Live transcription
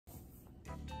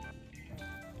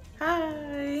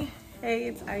Hi, hey,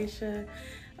 it's Aisha.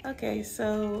 Okay,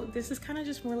 so this is kind of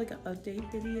just more like an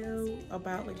update video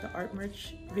about like the art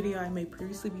merch video I made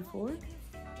previously before.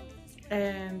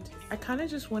 And I kind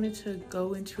of just wanted to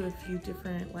go into a few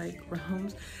different like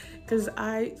realms because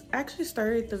I actually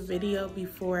started the video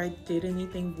before I did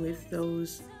anything with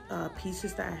those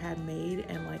pieces that I had made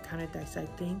and like kind of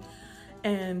dissecting.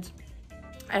 And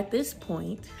at this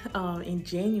point, in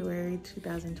January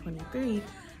 2023,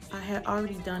 I had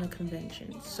already done a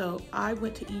convention. So I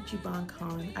went to Ichiban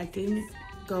Con. I didn't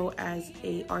go as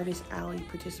a Artist Alley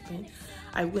participant.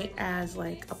 I went as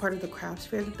like a part of the crafts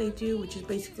fair that they do, which is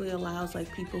basically allows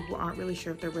like people who aren't really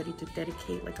sure if they're ready to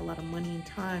dedicate like a lot of money and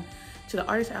time to the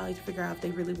Artist Alley to figure out if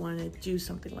they really want to do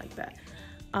something like that.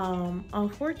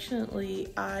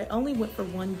 Unfortunately, I only went for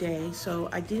one day, so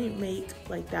I didn't make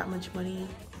like that much money,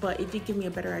 but it did give me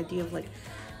a better idea of like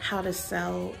how to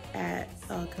sell at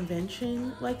a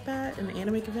convention like that, an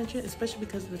anime convention, especially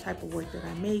because the type of work that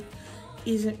I make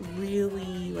isn't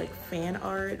really like fan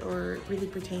art or really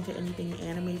pertain to anything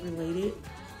anime related.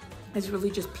 It's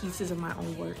really just pieces of my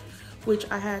own work, which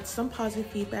I had some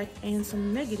positive feedback and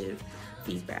some negative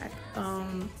feedback.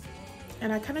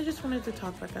 And I kind of just wanted to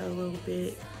talk about that a little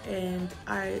bit. And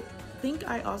I think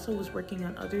I also was working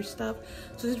on other stuff.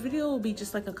 So this video will be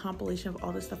just like a compilation of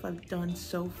all the stuff I've done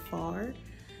so far,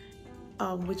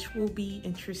 which will be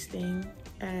interesting.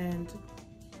 And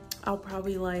I'll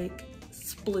probably like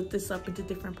split this up into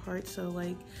different parts. So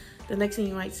like the next thing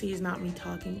you might see is not me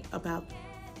talking about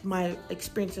my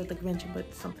experience at the convention,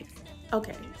 but something.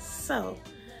 Okay, so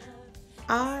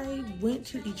I went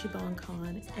to Ichiban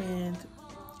Con and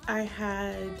I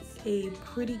had a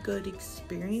pretty good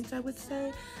experience, I would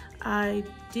say. I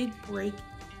did break,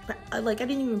 like I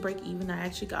didn't even break even. I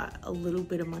actually got a little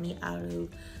bit of money out of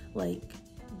like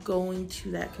going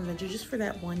to that convention just for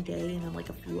that one day and then like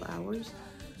a few hours,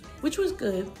 which was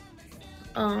good.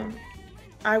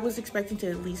 I was expecting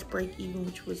to at least break even,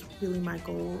 which was really my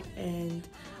goal, and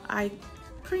I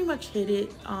pretty much hit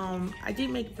it. I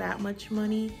didn't make that much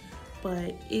money,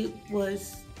 but it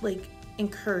was like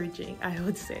encouraging, I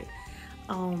would say.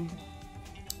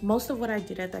 Most of what I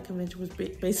did at that convention was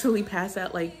basically pass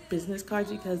out like business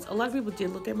cards, because a lot of people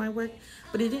did look at my work,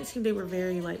 but it didn't seem they were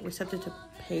very like receptive to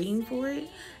paying for it.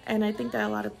 And I think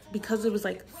that because it was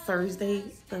like Thursday,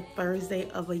 the Thursday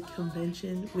of a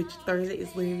convention, which Thursday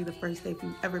is literally the first day if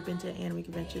you've ever been to an anime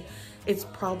convention, it's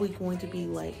probably going to be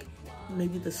like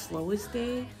maybe the slowest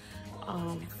day.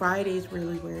 Friday is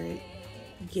really where it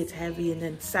gets heavy, and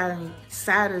then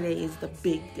Saturday is the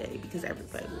big day because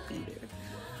everybody will be there.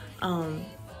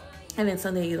 And then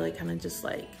Sunday like kind of just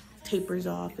like tapers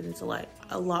off and it's like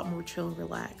a lot more chill and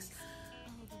relaxed.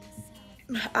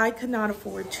 I could not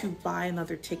afford to buy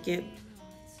another ticket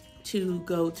to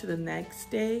go to the next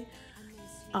day.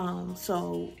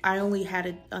 So I only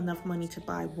had enough money to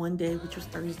buy one day, which was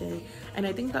Thursday. And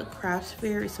I think that crafts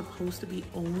fair is supposed to be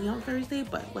only on Thursday,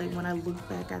 but like when I look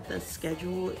back at the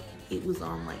schedule, it was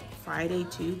on like Friday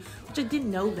too, which I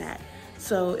didn't know that.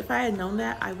 So if I had known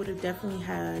that, I would have definitely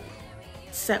had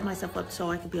set myself up so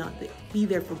I could be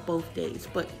there for both days.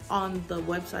 But on the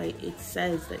website, it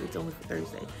says that it's only for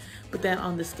Thursday. But then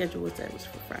on the schedule, it said it was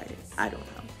for Friday. I don't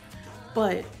know.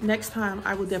 But next time,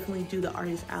 I will definitely do the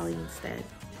Artist Alley instead,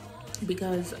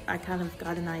 because I kind of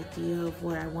got an idea of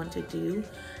what I want to do.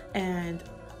 And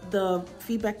the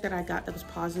feedback that I got that was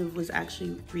positive was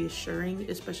actually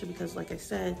reassuring, especially because, like I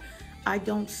said, I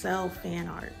don't sell fan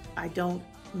art. I don't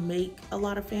make a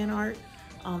lot of fan art.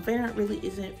 Fan art really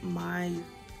isn't my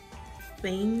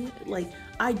thing. Like,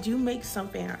 I do make some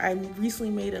fan art. I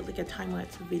recently made like a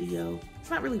time-lapse video.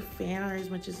 It's not really fan art as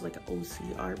much as like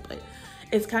OC art, but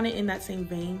it's kind of in that same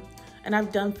vein. And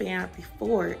I've done fan art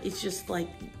before. It's just like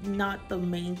not the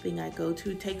main thing I go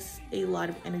to. It takes a lot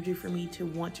of energy for me to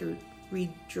want to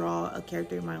redraw a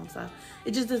character in my own style.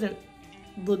 It just doesn't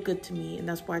look good to me, and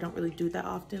that's why I don't really do that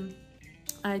often.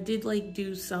 I did like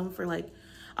do some for like,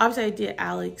 obviously I did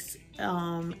Alex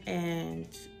and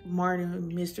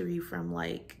Martin Mystery from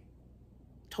like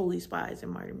Totally Spies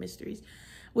and Martin Mysteries,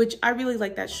 which I really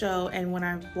like that show. And when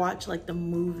I watched like the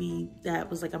movie that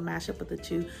was like a mashup of the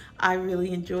two, I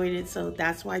really enjoyed it. So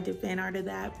that's why I did fan art of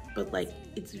that. But like,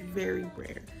 it's very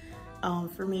rare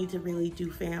for me to really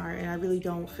do fan art, and I really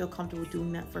don't feel comfortable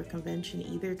doing that for a convention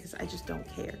either, because I just don't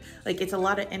care. Like, it's a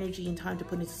lot of energy and time to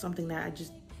put into something that I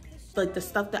just like. The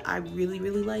stuff that I really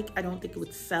like, I don't think it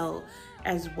would sell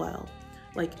as well.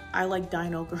 Like, I like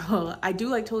Dino Girl. I do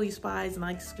like Totally Spies and I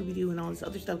like Scooby-Doo and all this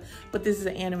other stuff, but this is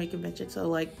an anime convention, so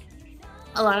like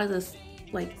a lot of this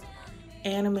like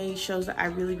anime shows that I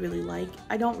really like,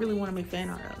 I don't really want to make fan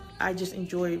art of. I just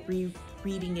enjoy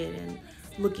rereading it and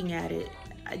looking at it,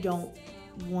 I don't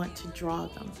want to draw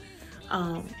them.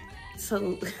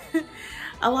 So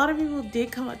a lot of people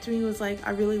did come up to me and was like,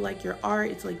 I really like your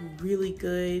art. It's like really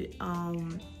good.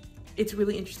 It's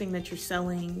really interesting that you're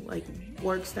selling like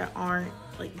works that aren't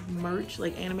like merch,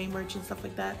 like anime merch and stuff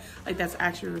like that. Like that's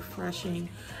actually refreshing.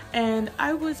 And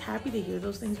I was happy to hear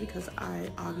those things because I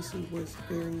obviously was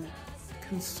very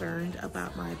concerned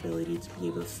about my ability to be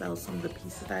able to sell some of the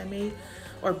pieces that I made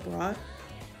or brought.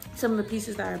 Some of the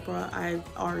pieces that I brought, I've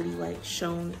already like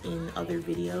shown in other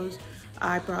videos.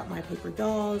 I brought my paper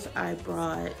dolls. I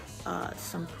brought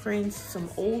some prints, some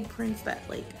old prints that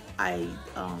like I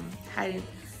hadn't,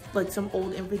 like some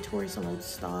old inventory, some old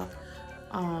stock.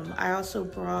 I also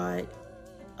brought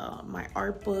my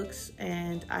art books,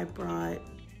 and I brought,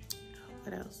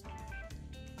 what else?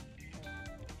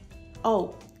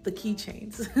 Oh, the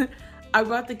keychains. I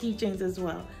brought the keychains as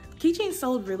well. Keychains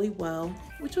sold really well,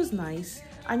 which was nice.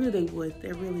 I knew they would.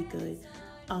 They're really good.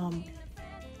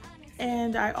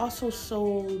 And I also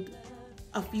sold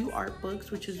a few art books,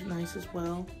 which is nice as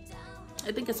well.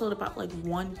 I think I sold about like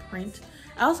one print.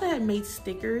 I also had made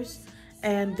stickers,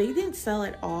 and they didn't sell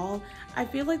at all. I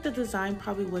feel like the design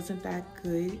probably wasn't that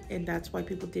good, and that's why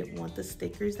people didn't want the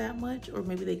stickers that much, or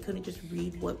maybe they couldn't just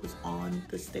read what was on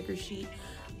the sticker sheet.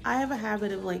 I have a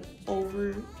habit of like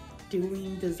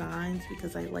overdoing designs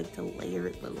because I like to layer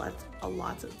it with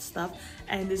lots of stuff,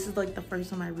 and this is like the first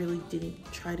time I really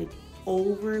didn't try to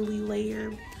overly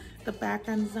layer the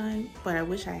background design, but I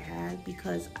wish I had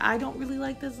because I don't really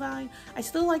like the design. I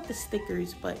still like the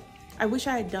stickers, but I wish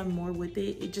I had done more with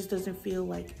it. It just doesn't feel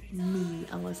like me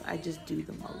unless I just do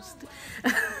the most.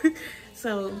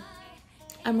 So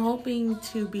I'm hoping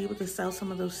to be able to sell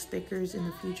some of those stickers in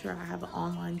the future. I have an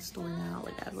online store now.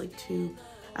 Like I have like two.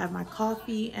 I have my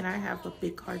coffee and I have a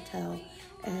Big Cartel,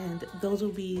 and those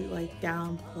will be like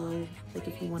down below, like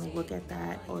if you want to look at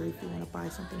that or if you want to buy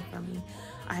something from me.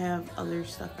 I have other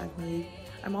stuff I've made.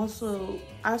 I also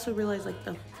realized like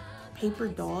the paper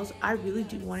dolls, I really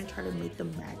do want to try to make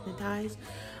them magnetized.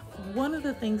 One of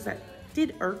the things that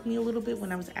did irk me a little bit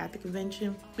when I was at the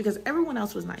convention, because everyone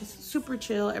else was nice, super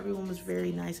chill, everyone was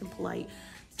very nice and polite,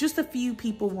 just a few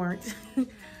people weren't.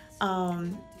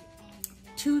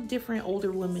 Two different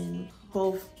older women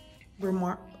both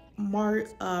remarked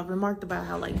about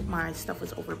how like my stuff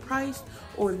was overpriced,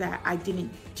 or that I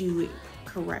didn't do it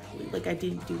correctly, like I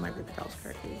didn't do my paper dolls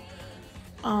correctly.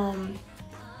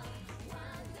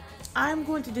 I'm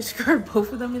going to describe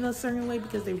both of them in a certain way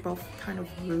because they're both kind of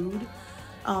rude,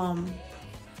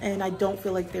 and I don't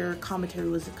feel like their commentary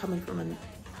was coming from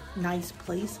a nice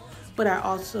place. But I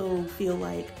also feel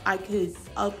like I could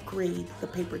upgrade the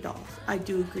paper dolls. I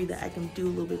do agree that I can do a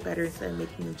little bit better. Instead of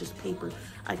making them just paper,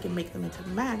 I can make them into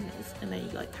magnets, and then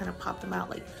you like kind of pop them out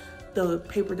like the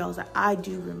paper dolls that I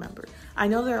do remember. I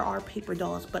know there are paper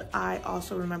dolls, but I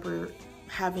also remember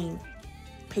having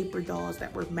paper dolls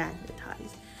that were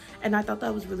magnetized. And I thought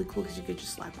that was really cool because you could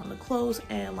just slap on the clothes,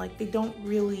 and like they don't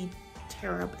really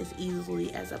tear up as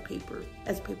easily as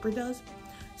paper does.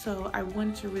 So I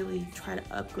wanted to really try to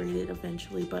upgrade it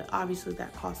eventually, but obviously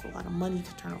that costs a lot of money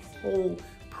to turn a whole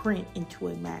print into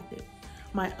a magnet.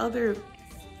 My other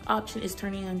option is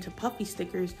turning it into puffy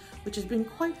stickers, which has been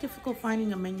quite difficult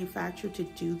finding a manufacturer to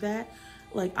do that.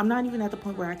 Like, I'm not even at the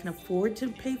point where I can afford to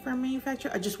pay for a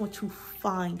manufacturer. I just want to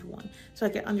find one so I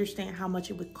can understand how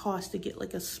much it would cost to get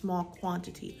like a small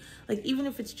quantity. Like, even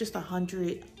if it's just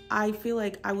 100, I feel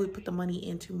like I would put the money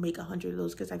in to make 100 of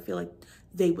those because I feel like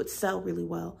they would sell really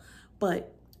well.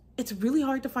 But it's really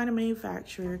hard to find a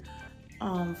manufacturer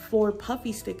for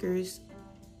puffy stickers,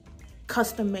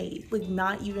 custom made, like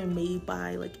not even made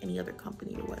by like any other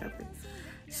company or whatever.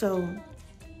 So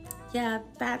yeah,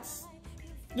 that's,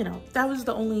 you know, that was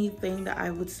the only thing that I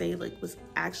would say like was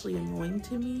actually annoying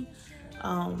to me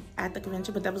at the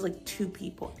convention. But that was like 2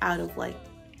 people out of like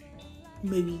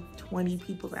maybe 20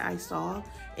 people that I saw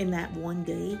in that one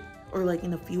day, or like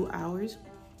in a few hours.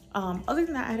 Other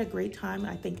than that, I had a great time.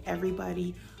 I think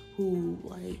everybody who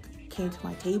like came to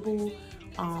my table,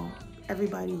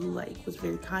 everybody who like was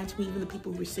very kind to me, even the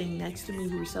people who were sitting next to me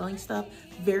who were selling stuff,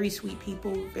 very sweet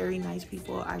people, very nice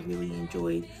people. I really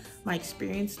enjoyed my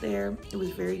experience there. It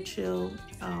was very chill.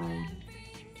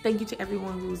 Thank you to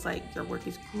everyone who was like, your work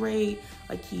is great,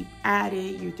 like keep at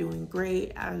it, you're doing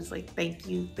great. I was like, thank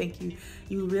you.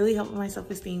 You really helped my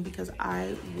self-esteem because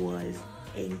I was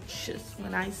anxious.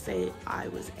 When I say I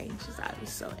was anxious, I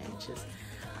was so anxious.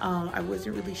 I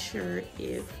wasn't really sure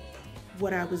if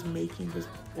what I was making was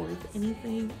worth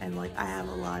anything, and like I have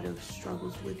a lot of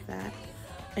struggles with that,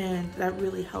 and that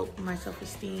really helped my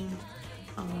self-esteem.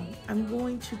 I'm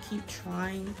going to keep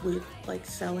trying with like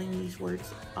selling these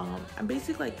works. I'm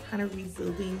basically like kind of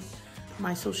rebuilding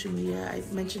my social media. I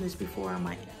mentioned this before on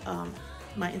my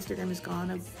Instagram is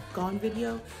gone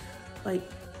video. Like,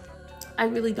 I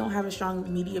really don't have a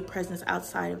strong media presence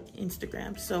outside of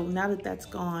Instagram. So now that that's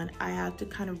gone, I have to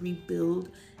kind of rebuild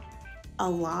a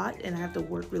lot, and I have to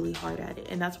work really hard at it.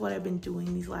 And that's what I've been doing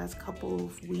these last couple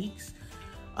of weeks.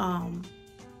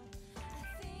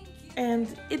 And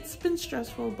it's been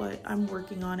stressful, but I'm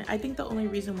working on it. I think the only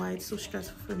reason why it's so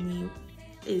stressful for me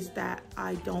is that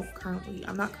I'm not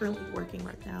currently working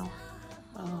right now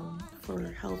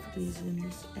for health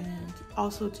reasons, and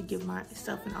also to give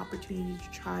myself an opportunity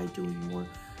to try doing more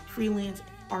freelance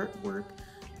artwork.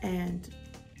 And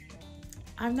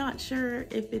I'm not sure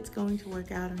if it's going to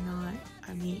work out or not.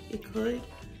 I mean, it could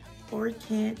or it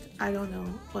can't, I don't know.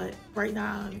 But right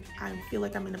now, I feel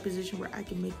like I'm in a position where I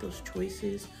can make those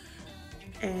choices.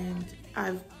 And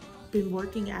I've been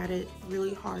working at it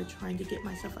really hard, trying to get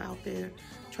myself out there,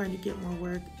 trying to get more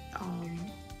work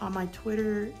on my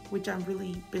Twitter, which I've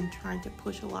really been trying to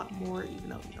push a lot more, even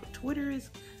though, you know, Twitter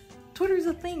is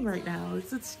a thing right now.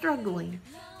 It's struggling.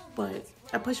 But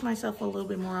I push myself a little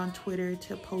bit more on Twitter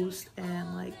to post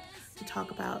and like to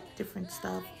talk about different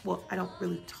stuff. Well, I don't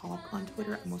really talk on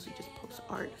Twitter. I mostly just post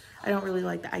art. I don't really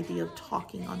like the idea of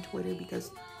talking on Twitter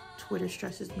because Twitter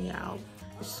stresses me out.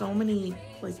 There's so many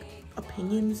like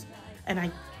opinions, and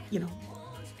I'm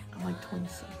like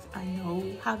 26. I know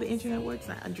how the internet works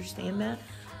and I understand that,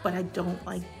 but I don't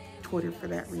like Twitter for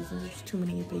that reason. There's too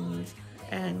many opinions,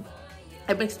 and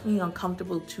it makes me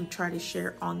uncomfortable to try to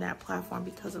share on that platform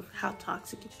because of how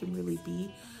toxic it can really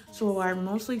be. So I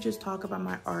mostly just talk about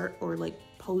my art, or like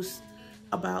post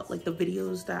about like the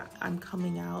videos that I'm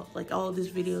coming out. Like, oh, this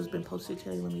video has been posted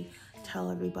today, let me tell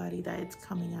everybody that it's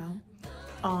coming out.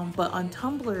 But on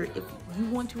Tumblr, if you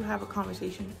want to have a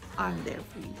conversation, I'm there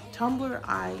for you. Tumblr,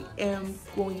 I am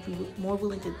going to be more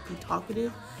willing to be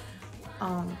talkative.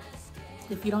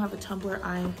 If you don't have a Tumblr,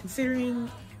 I am considering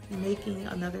making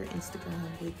another Instagram,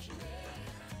 which,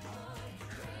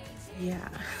 yeah,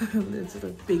 this is a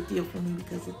big deal for me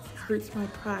because it hurts my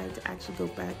pride to actually go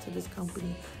back to this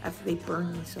company after they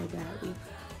burned me so badly.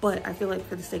 But I feel like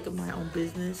for the sake of my own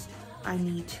business, I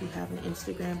need to have an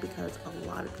Instagram because a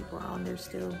lot of people are on there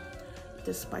still,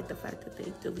 despite the fact that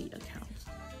they delete accounts.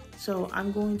 So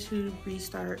I'm going to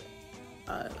restart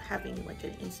having like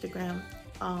an Instagram.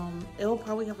 It'll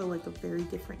probably have a very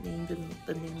different name than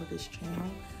the name of this channel,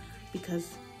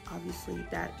 because obviously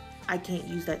that I can't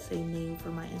use that same name for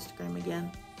my Instagram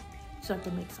again, so I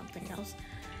can make something else.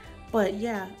 But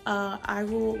yeah,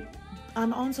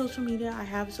 I'm on social media. I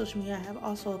have social media. I have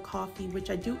also a coffee,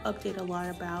 which I do update a lot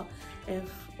about.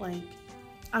 If like,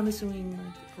 I'm assuming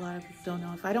like a lot of people don't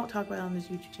know. If I don't talk about it on this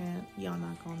YouTube channel, y'all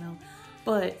not gonna know.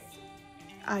 But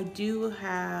I do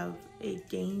have a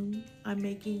game I'm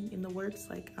making in the works.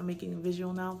 Like, I'm making a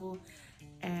visual novel,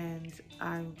 and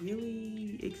I'm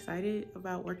really excited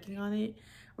about working on it.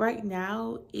 Right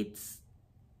now, it's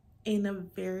in a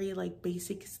very like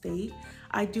basic state.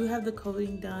 I do have the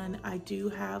coding done. I do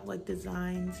have like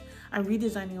designs. I'm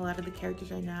redesigning a lot of the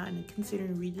characters right now, and I'm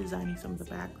considering redesigning some of the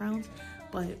backgrounds,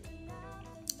 but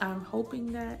I'm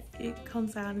hoping that it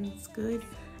comes out and it's good.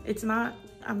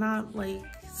 I'm not like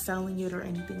selling it or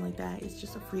anything like that. It's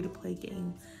just a free-to-play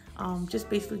game. Just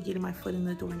basically getting my foot in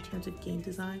the door in terms of game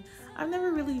design. I've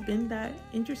never really been that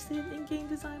interested in game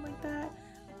design like that,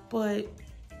 but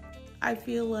I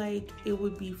feel like it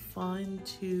would be fun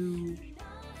to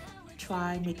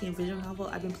try making a visual novel.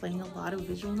 I've been playing a lot of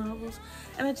visual novels,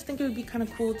 and I just think it would be kind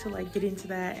of cool to like get into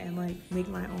that and like make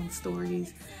my own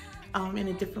stories in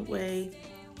a different way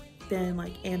than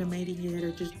like animating it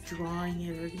or just drawing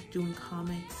it or doing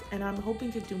comics. And I'm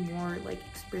hoping to do more like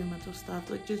experimental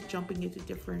stuff, like just jumping into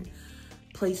different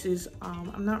places.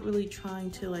 I'm not really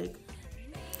trying to like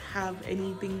have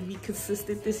anything be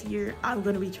consistent this year. I'm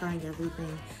gonna be trying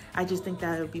everything. I just think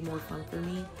that it would be more fun for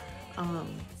me.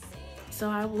 So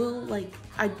I will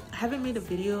I haven't made a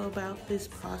video about this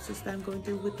process that I'm going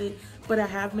through with it, but I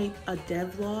have made a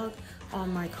devlog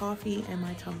on my coffee and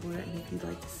my Tumblr, and if you'd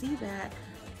like to see that,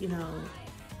 you know,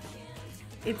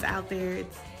 it's out there.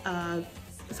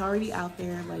 It's already out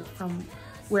there. Like, from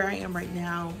where I am right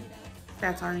now,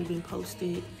 that's already been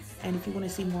posted. And if you want to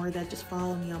see more of that, just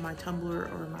follow me on my Tumblr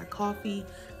or my coffee.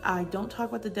 I don't talk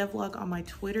about the devlog on my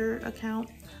Twitter account,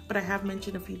 but I have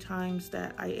mentioned a few times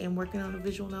that I am working on a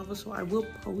visual novel, so I will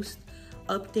post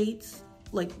updates,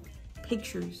 like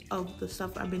pictures of the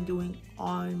stuff I've been doing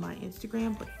on my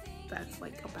Instagram, but that's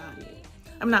like about it.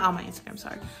 I'm not on my Instagram,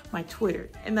 sorry, my Twitter,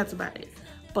 and that's about it.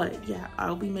 But yeah,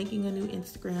 I'll be making a new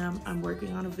Instagram. I'm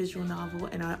working on a visual novel,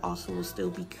 and I also will still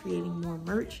be creating more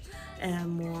merch and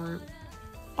more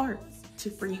art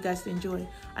for you guys to enjoy.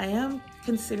 I am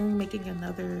considering making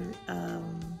another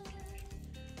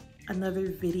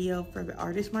video for the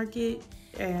artist market,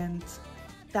 and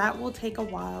that will take a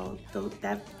while.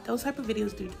 Those type of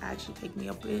videos do actually take me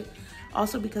a bit.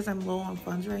 Also, because I'm low on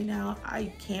funds right now,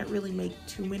 I can't really make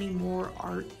too many more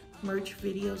art merch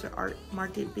videos or art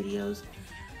market videos.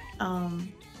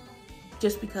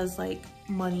 Just because like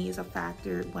money is a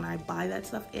factor when I buy that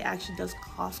stuff. It actually does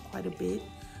cost quite a bit,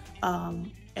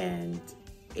 and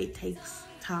it takes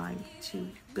time to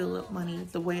build up money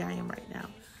the way I am right now.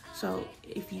 So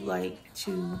if you like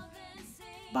to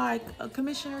buy a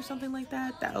commission or something like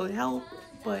that, that would help,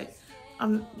 but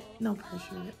no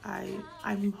pressure.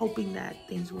 I'm hoping that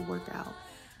things will work out.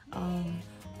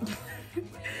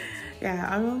 Yeah,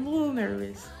 I'm a little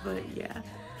nervous, but yeah.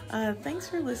 Thanks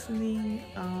for listening.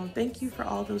 Thank you for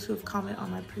all those who have commented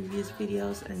on my previous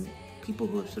videos and people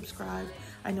who have subscribed.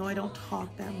 I know I don't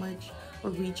talk that much or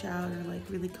reach out or like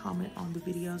really comment on the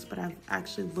videos, but I've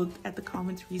actually looked at the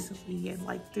comments recently and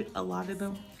liked a lot of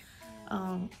them.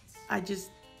 I just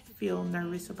feel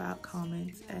nervous about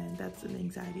comments, and that's an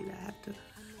anxiety that I have to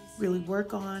really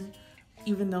work on,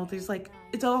 even though there's like,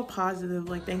 it's all positive.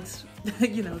 Like, thanks,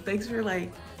 you know, thanks for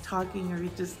like talking or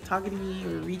just talking to me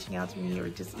or reaching out to me or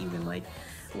just even like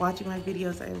watching my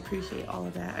videos. I appreciate all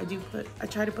of that. I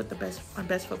try to put my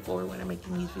best foot forward when I'm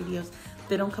making these videos.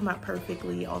 They don't come out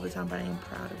perfectly all the time, but I am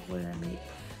proud of what I make.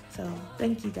 So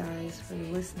thank you guys for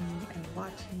listening and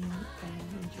watching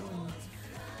and enjoying.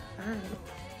 All right,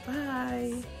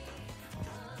 bye.